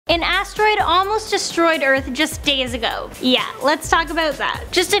An asteroid almost destroyed Earth just days ago. Yeah, let's talk about that.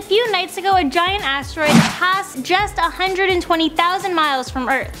 Just a few nights ago, a giant asteroid passed just 120,000 miles from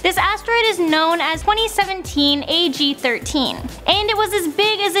Earth. This asteroid is known as 2017 AG13, and it was as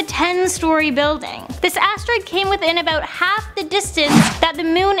big as a 10-story building. This asteroid came within about half the distance that the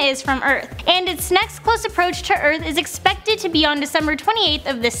moon is from Earth, and its next close approach to Earth is expected to be on December 28th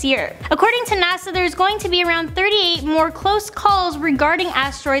of this year. According to NASA, there's going to be around 38 more close calls regarding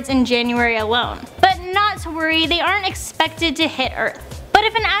asteroids in January alone. But not to worry, they aren't expected to hit Earth. But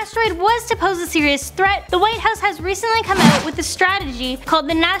if an asteroid was to pose a serious threat, the White House has recently come out with a strategy called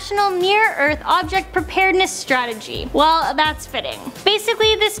the National Near-Earth Object Preparedness Strategy. Well, that's fitting.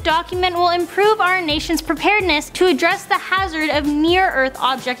 Basically, this document will improve our nation's preparedness to address the hazard of near-Earth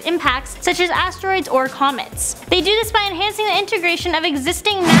object impacts such as asteroids or comets. They do this by enhancing the integration of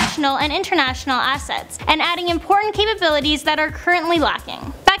existing national and international assets and adding important capabilities that are currently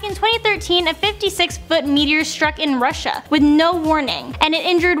lacking. Back in 2013, a 56-foot meteor struck in Russia with no warning, and it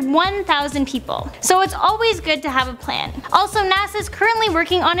injured 1,000 people. So it's always good to have a plan. Also, NASA is currently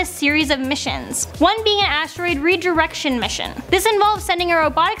working on a series of missions, one being an asteroid redirection mission. This involves sending a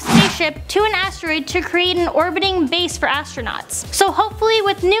robotic spaceship to an asteroid to create an orbiting base for astronauts. So hopefully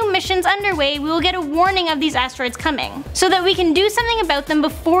with new missions underway, we will get a warning of these asteroids coming, so that we can do something about them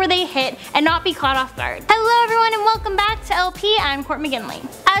before they hit and not be caught off guard. Hello everyone and welcome back to LP, I'm Court McGinley.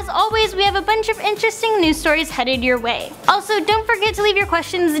 As always, we have a bunch of interesting news stories headed your way. Also, don't forget to leave your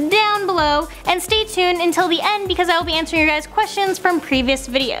questions down below and stay tuned until the end because I will be answering your guys' questions from previous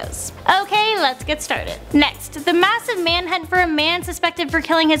videos. Okay, let's get started. Next, the massive manhunt for a man suspected for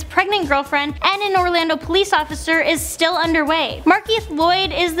killing his pregnant girlfriend and an Orlando police officer is still underway. Markeith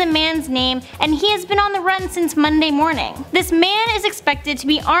Lloyd is the man's name, and he has been on the run since Monday morning. This man is expected to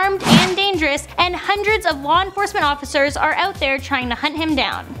be armed and dangerous, and hundreds of law enforcement officers are out there trying to hunt him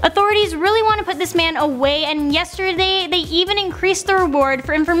down. Authorities really want to put this man away, and yesterday they even increased the reward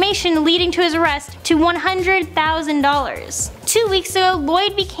for information leading to his arrest to $100,000. 2 weeks ago,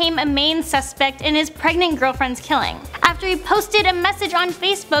 Lloyd became a main suspect in his pregnant girlfriend's killing, after he posted a message on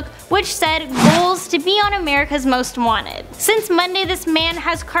Facebook which said, "Goals to be on America's Most Wanted." Since Monday, this man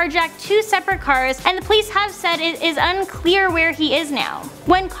has carjacked 2 separate cars, and the police have said it is unclear where he is now.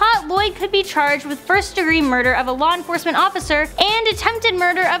 When caught, Lloyd could be charged with first-degree murder of a law enforcement officer and attempted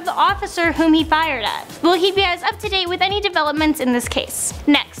murder of the officer whom he fired at. We'll keep you guys up to date with any developments in this case.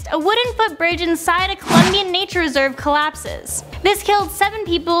 Next, a wooden footbridge inside a Colombian nature reserve collapses. This killed 7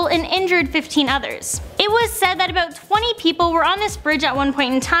 people and injured 15 others. It was said that about 20 people were on this bridge at one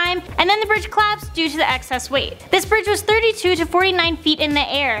point in time, and then the bridge collapsed due to the excess weight. This bridge was 32 to 49 feet in the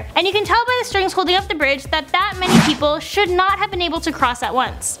air, and you can tell by the strings holding up the bridge that many people should not have been able to cross at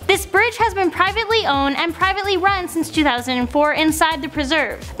once. This bridge has been privately owned and privately run since 2004 inside the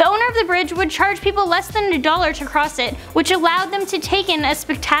preserve. The owner of the bridge would charge people less than $1 to cross it, which allowed them to take in a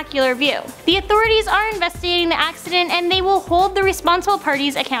spectacular view. The authorities are investigating the accident, and they will hold the responsible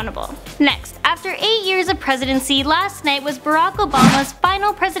parties accountable. Next, after 8 years of presidency, last night was Barack Obama's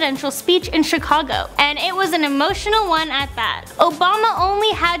final presidential speech in Chicago, and it was an emotional one at that. Obama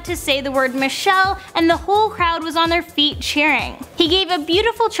only had to say the word Michelle, and the whole crowd was on their feet cheering. He gave a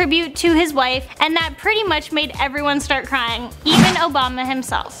beautiful tribute to his wife, and that pretty much made everyone start crying, even Obama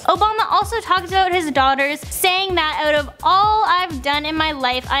himself. Obama also talked about his daughters, saying that out of all I've done in my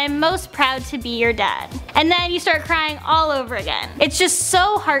life, I am most proud to be your dad. And then you start crying all over again. It's just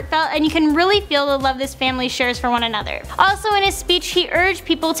so heartfelt, and you can really feel the love this family shares for one another. Also in his speech, he urged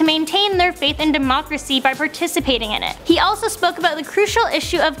people to maintain their faith in democracy by participating in it. He also spoke about the crucial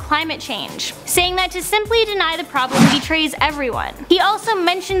issue of climate change, saying that to simply deny the problem betrays everyone. He also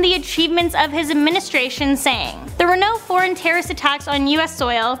mentioned the achievements of his administration, saying, "There were no foreign terrorist attacks on US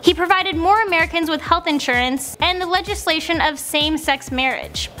soil, he provided more Americans with health insurance, and the legislation of same-sex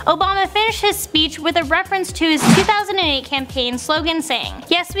marriage." Obama finished his speech with a reference to his 2008 campaign slogan saying,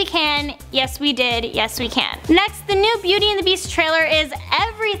 "Yes we can, yes we did, yes we can." Next, the new Beauty and the Beast trailer is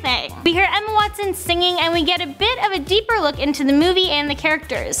everything. We hear Emma Watson singing, and we get a bit of a deeper look into the movie and the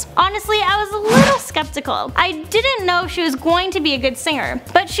characters. Honestly, I was a little skeptical. I didn't know if she was going to be a good singer,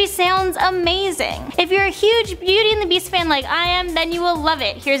 but she sounds amazing. If you're a huge Beauty and the Beast fan like I am, then you will love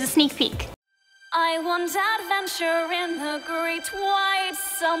it. Here's a sneak peek. I want adventure in the great wide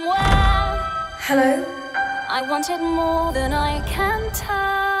somewhere. Hello? I want it more than I can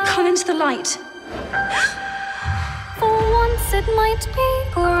tell. Come into the light. For once it might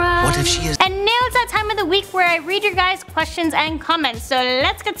be grand. What if she is? And now it's that time of the week where I read your guys' questions and comments, so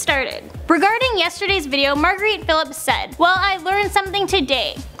let's get started. Regarding yesterday's video, Marguerite Phillips said, "Well, I learned something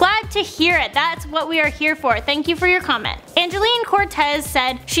today. Glad to hear it. That's what we are here for. Thank you for your comment." Angeline Cortez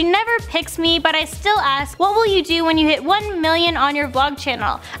said, "She never picks me, but I still ask, what will you do when you hit 1 million on your vlog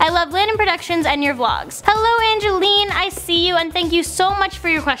channel? I love Landon Productions and your vlogs." Hello Angeline, I see you and thank you so much for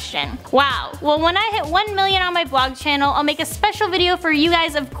your question. Wow, well when I hit 1 million on my vlog channel, I'll make a special video for you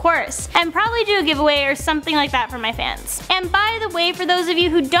guys of course, and probably do a giveaway or something like that for my fans. And by the way, for those of you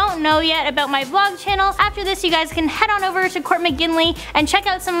who don't know yet about my vlog channel, after this you guys can head on over to Court McGinley and check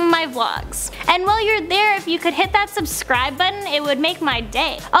out some of my vlogs. And while you're there, if you could hit that subscribe button, it would make my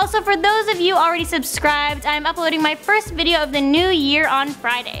day. Also, for those of you already subscribed, I'm uploading my first video of the new year on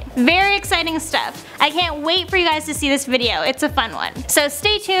Friday. Very exciting stuff. I can't wait for you guys to see this video. It's a fun one. So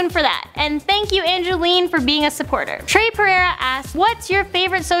stay tuned for that. And thank you Angeline for being a supporter. Trey Pereira asked, "What's your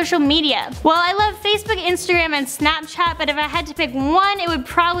favorite social media?" Well, I love Facebook, Instagram, and Snapchat, but if I had to pick one, it would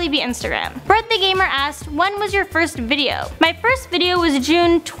probably be Instagram. Birthday Gamer asked, "When was your first video?" My first video was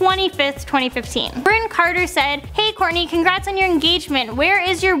June 25th, 2015. Bryn Carter said, "Hey Courtney, congrats on your engagement. Where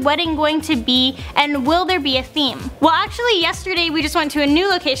is your wedding going to be, and will there be a theme?" Well, actually yesterday we just went to a new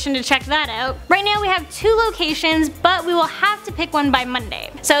location to check that out. Right now we have 2 locations, but we will have to pick one by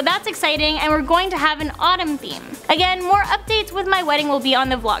Monday. So that's exciting, and we're going to have an autumn theme. Again, more updates with my wedding will be on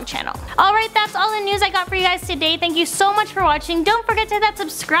the vlog channel. Alright, that's all the news I got for you guys today. Thank you so much for watching. Don't forget to hit that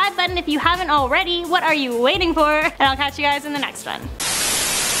subscribe button if you haven't already. What are you waiting for? And I'll catch you guys in the next one.